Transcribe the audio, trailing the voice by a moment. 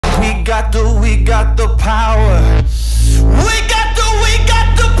got the power. We got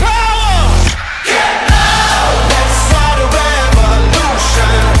the power. Get loud. Let's start a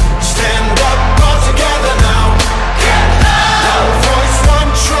revolution. Stand up all together now. Get loud. One voice,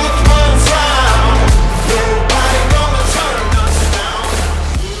 one truth, one sound. Nobody gonna turn us down.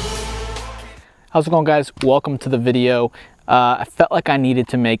 How's it going, guys? Welcome to the video. I felt like I needed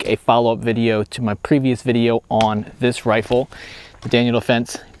to make a follow-up video to my previous video on this rifle, the Daniel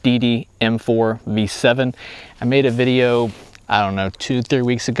Defense DD M4 V7. I made a video, I don't know, 2-3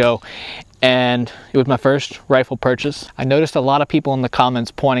 weeks ago, and it was my first rifle purchase. I noticed a lot of people in the comments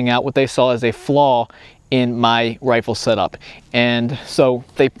pointing out what they saw as a flaw in my rifle setup, and so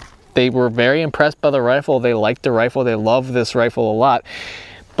they were very impressed by the rifle. They liked the rifle. They love this rifle a lot.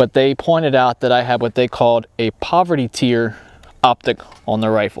 But they pointed out that I have what they called a poverty tier optic on the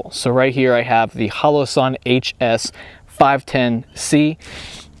rifle. So right here I have the Holosun HS 510C,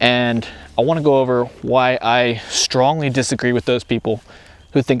 and I want to go over why I strongly disagree with those people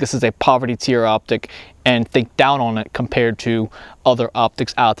who think this is a poverty tier optic and think down on it compared to other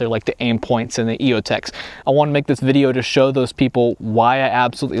optics out there like the Aimpoints and the EOTechs. I want to make this video to show those people why I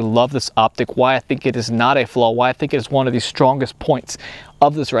absolutely love this optic, why I think it is not a flaw, why I think it is one of the strongest points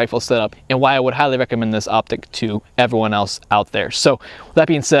of this rifle setup, and why I would highly recommend this optic to everyone else out there. So with that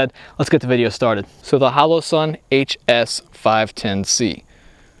being said, let's get the video started. So the Holosun HS 510C.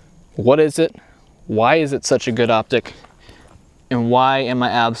 What is it? Why is it such a good optic? And why am I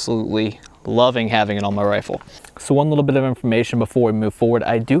absolutely loving having it on my rifle? So one little bit of information before we move forward.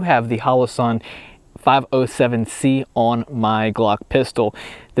 I do have the Holosun 510C on my Glock pistol.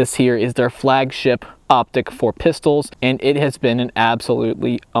 This here is their flagship optic for pistols, and it has been an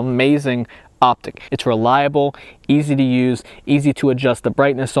absolutely amazing optic. It's reliable, easy to use, easy to adjust the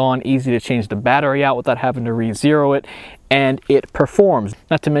brightness on, easy to change the battery out without having to re-zero it, and it performs.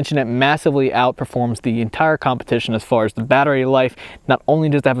 Not to mention it massively outperforms the entire competition as far as the battery life. Not only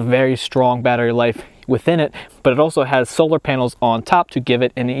does it have a very strong battery life within it, but it also has solar panels on top to give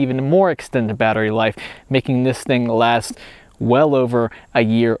it an even more extended battery life, making this thing last well over a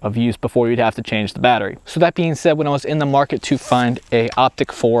year of use before you'd have to change the battery. So that being said, when I was in the market to find a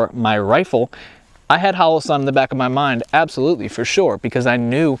optic for my rifle, I had Holosun in the back of my mind, absolutely, for sure, because I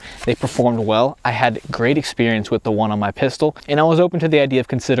knew they performed well. I had great experience with the one on my pistol, and I was open to the idea of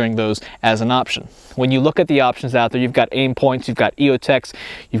considering those as an option. When you look at the options out there, you've got Aimpoints, you've got EOTechs,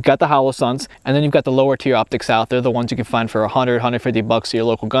 you've got the Holosuns, and then you've got the lower tier optics out there, the ones you can find for 100, 150 bucks at your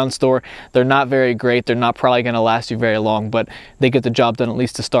local gun store. They're not very great. They're not probably going to last you very long, but they get the job done at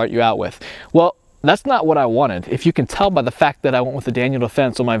least to start you out with. Well, that's not what I wanted. If you can tell by the fact that I went with the Daniel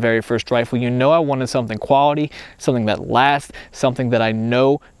Defense on my very first rifle, you know I wanted something quality, something that lasts, something that I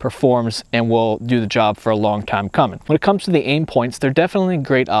know performs and will do the job for a long time coming. When it comes to the Aimpoints, they're definitely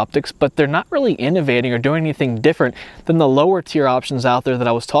great optics, but they're not really innovating or doing anything different than the lower tier options out there that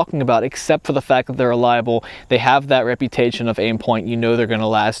I was talking about, except for the fact that they're reliable. They have that reputation of Aimpoint. You know they're going to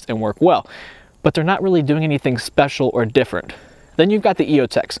last and work well, but they're not really doing anything special or different. Then you've got the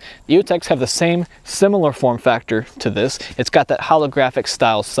EOTechs. The EOTechs have the same similar form factor to this. It's got that holographic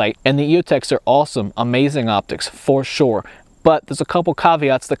style sight, and the EOTechs are awesome, amazing optics for sure. But there's a couple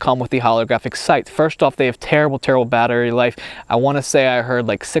caveats that come with the holographic sight. First off, they have terrible battery life. I want to say I heard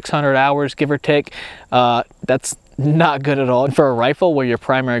like 600 hours, give or take. That's not good at all for a rifle where your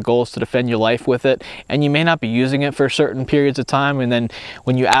primary goal is to defend your life with it, and you may not be using it for certain periods of time, and then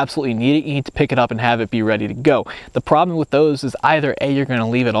when you absolutely need it, you need to pick it up and have it be ready to go. The problem with those is either A, you're going to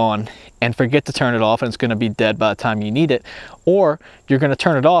leave it on and forget to turn it off and it's going to be dead by the time you need it, or you're going to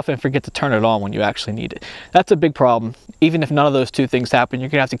turn it off and forget to turn it on when you actually need it. That's a big problem. Even if none of those two things happen, you're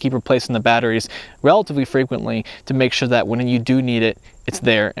going to have to keep replacing the batteries relatively frequently to make sure that when you do need it, it's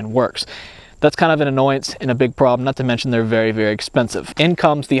there and works. That's kind of an annoyance and a big problem, not to mention they're very expensive. In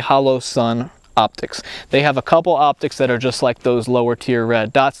comes the Holosun optics. They have a couple optics that are just like those lower tier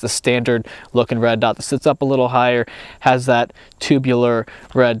red dots, the standard looking red dot that sits up a little higher, has that tubular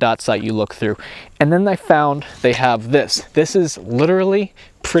red dot sight you look through. And then I found they have this. This is literally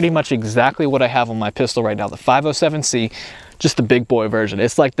pretty much exactly what I have on my pistol right now, the 507C, just the big boy version.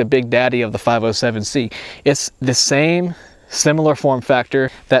 It's like the big daddy of the 507C. It's the same similar form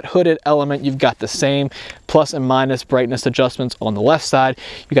factor, that hooded element. You've got the same plus and minus brightness adjustments on the left side.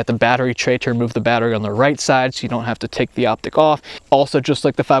 You got the battery tray to remove the battery on the right side, so you don't have to take the optic off. Also, just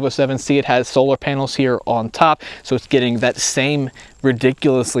like the 507C, it has solar panels here on top, so it's getting that same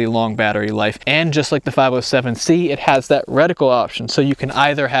ridiculously long battery life. And just like the 507C, it has that reticle option, so you can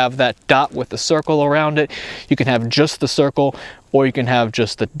either have that dot with the circle around it, you can have just the circle, or you can have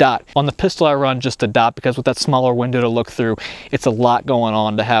just the dot. On the pistol, I run just a dot because with that smaller window to look through, it's a lot going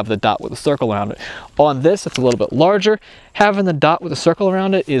on to have the dot with a circle around it. On this, it's a little bit larger. Having the dot with a circle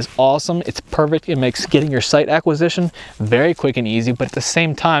around it is awesome. It's perfect. It makes getting your sight acquisition very quick and easy, but at the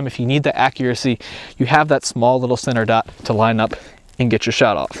same time, if you need the accuracy, you have that small little center dot to line up and get your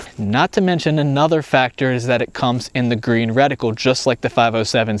shot off. Not to mention, another factor is that it comes in the green reticle, just like the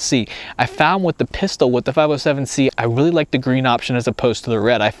 507C. I found with the pistol, with the 507C, I really like the green option as opposed to the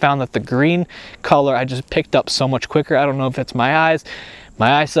red. I found that the green color I just picked up so much quicker. I don't know if it's my eyes,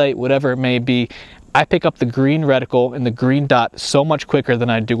 my eyesight, whatever it may be. I pick up the green reticle and the green dot so much quicker than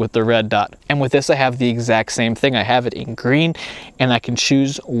I do with the red dot. And with this, I have the exact same thing. I have it in green, and I can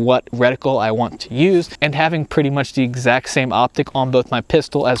choose what reticle I want to use. And having pretty much the exact same optic on both my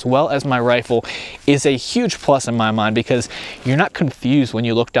pistol as well as my rifle is a huge plus in my mind, because you're not confused when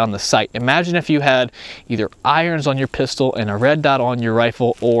you look down the sight. Imagine if you had either irons on your pistol and a red dot on your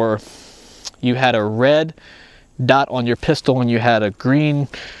rifle, or you had a red dot on your pistol and you had a green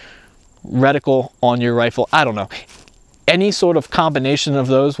reticle on your rifle. I don't know. Any sort of combination of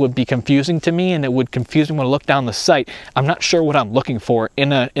those would be confusing to me, and it would confuse me when I look down the sight. I'm not sure what I'm looking for.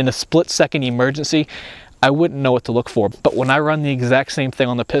 In a split-second emergency, I wouldn't know what to look for. But when I run the exact same thing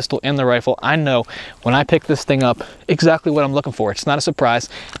on the pistol and the rifle, I know when I pick this thing up exactly what I'm looking for. It's not a surprise.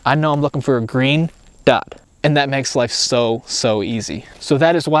 I know I'm looking for a green dot. And that makes life so easy. So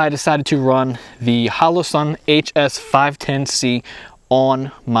that is why I decided to run the Holosun HS510C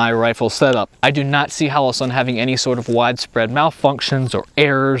on my rifle setup. I do not see Holosun having any sort of widespread malfunctions or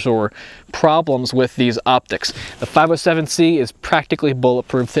errors or problems with these optics. The 507C is practically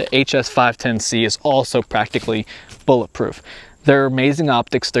bulletproof. The HS510C is also practically bulletproof. They're amazing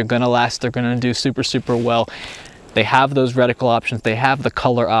optics. They're gonna last. They're gonna do super well. They have those reticle options, they have the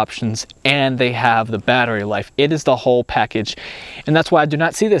color options, and they have the battery life. It is the whole package. And that's why I do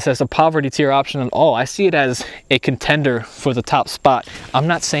not see this as a poverty tier option at all. I see it as a contender for the top spot. I'm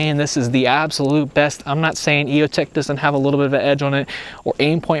not saying this is the absolute best. I'm not saying EOTech doesn't have a little bit of an edge on it, or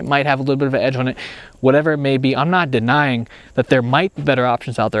Aimpoint might have a little bit of an edge on it. Whatever it may be, I'm not denying that there might be better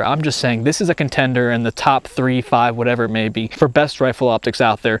options out there. I'm just saying this is a contender in the top 3, 5, whatever it may be, for best rifle optics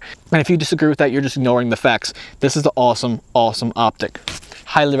out there. And if you disagree with that, you're just ignoring the facts. This is the awesome optic.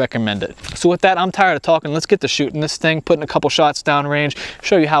 Highly recommend it. So with that, I'm tired of talking. Let's get to shooting this thing, putting a couple shots down range,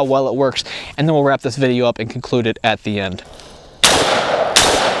 show you how well it works, and then we'll wrap this video up and conclude it at the end.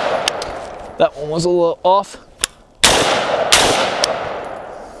 That one was a little off.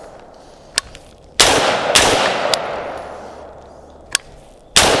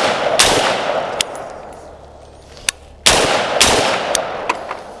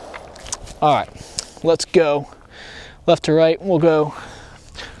 All right, let's go left to right. We'll go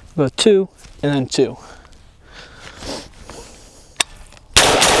 2 and then 2.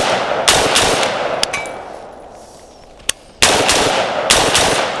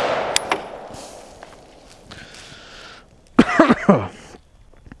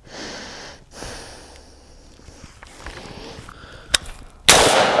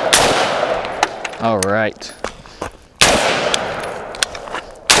 All right.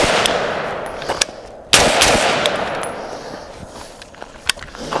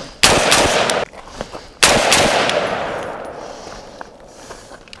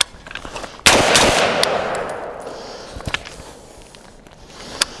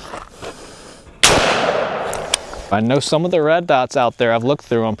 I know some of the red dots out there, I've looked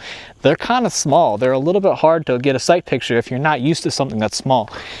through them, they're kind of small. They're a little bit hard to get a sight picture if you're not used to something that's small.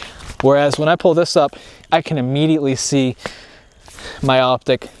 Whereas when I pull this up, I can immediately see my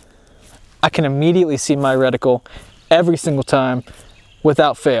optic. I can immediately see my reticle every single time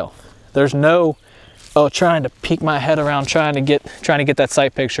without fail. There's no, trying to peek my head around, trying to get that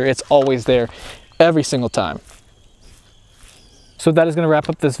sight picture. It's always there every single time. So that is going to wrap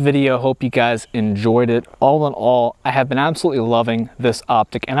up this video. Hope you guys enjoyed it. All in all, I have been absolutely loving this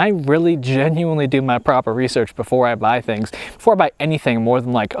optic, and I really genuinely do my proper research before I buy things, before I buy anything more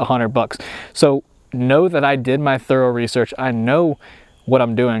than like $100. So know that I did my thorough research. I know what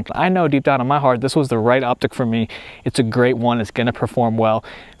I'm doing. I know deep down in my heart this was the right optic for me. It's a great one. It's going to perform well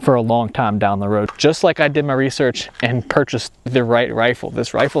for a long time down the road. Just like I did my research and purchased the right rifle.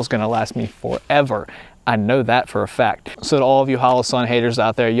 This rifle is going to last me forever. I know that for a fact. So to all of you Holosun haters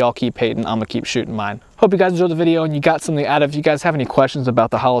out there, y'all keep hating, I'm gonna keep shooting mine. Hope you guys enjoyed the video and you got something out of it. If you guys have any questions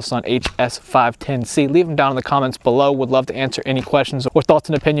about the Holosun HS510C, leave them down in the comments below. Would love to answer any questions or thoughts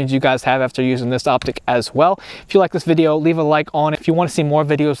and opinions you guys have after using this optic as well. If you like this video, leave a like on it. If you want to see more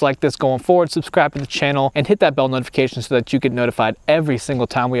videos like this going forward, subscribe to the channel and hit that bell notification so that you get notified every single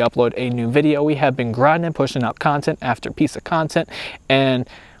time we upload a new video. We have been grinding, pushing out content after piece of content, and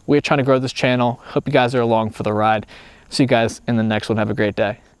we're trying to grow this channel. Hope you guys are along for the ride. See you guys in the next one. Have a great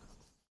day.